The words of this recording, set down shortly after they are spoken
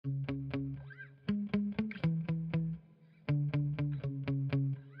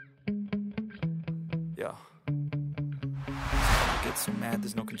get so mad,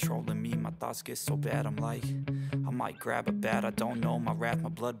 there's no controlling me. My thoughts get so bad, I'm like, I might grab a bat, I don't know. My wrath, my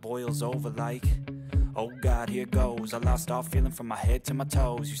blood boils over like, oh God, here goes. I lost all feeling from my head to my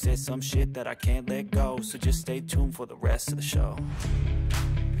toes. You said some shit that I can't let go, so just stay tuned for the rest of the show.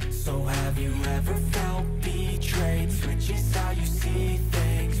 So have you ever felt betrayed? Switches how you see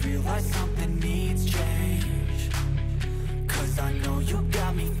things, realize something needs change. Cause I know you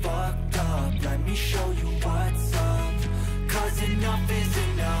got me fucked up, let me show you what's up. Cause enough is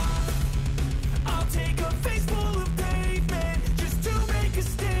enough. I'll take a face full of pavement just to make a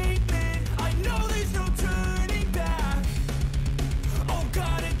statement. I know there's no turning back. Oh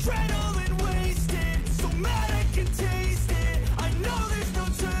God, adrenaline wasted, so mad I can taste it. I know there's no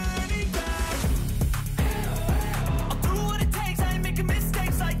turning back. I'll do what it takes, I ain't making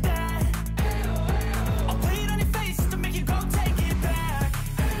mistakes like that. I'll play it on your face to make you go take it back.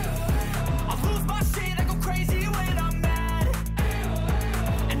 I'll lose my shit, I go crazy when I'm mad.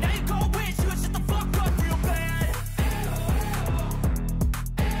 And now you go wish you would shut the fuck up real bad.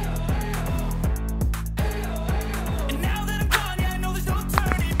 And now that I'm gone, yeah, I know there's no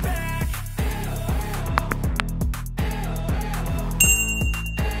turning back.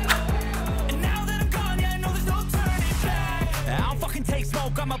 And now that I'm gone, yeah, I know there's no turning back. I don't fucking take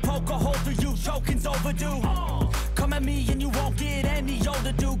smoke, I'm a poker hole through you, choking's overdue. Come at me and you won't get any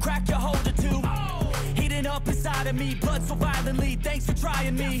older, dude. Crack your holder too. Heating up inside of me, blood so violently, thanks for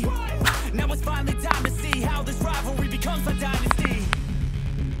trying me. Now it's finally time to see how this rivalry becomes a dynasty.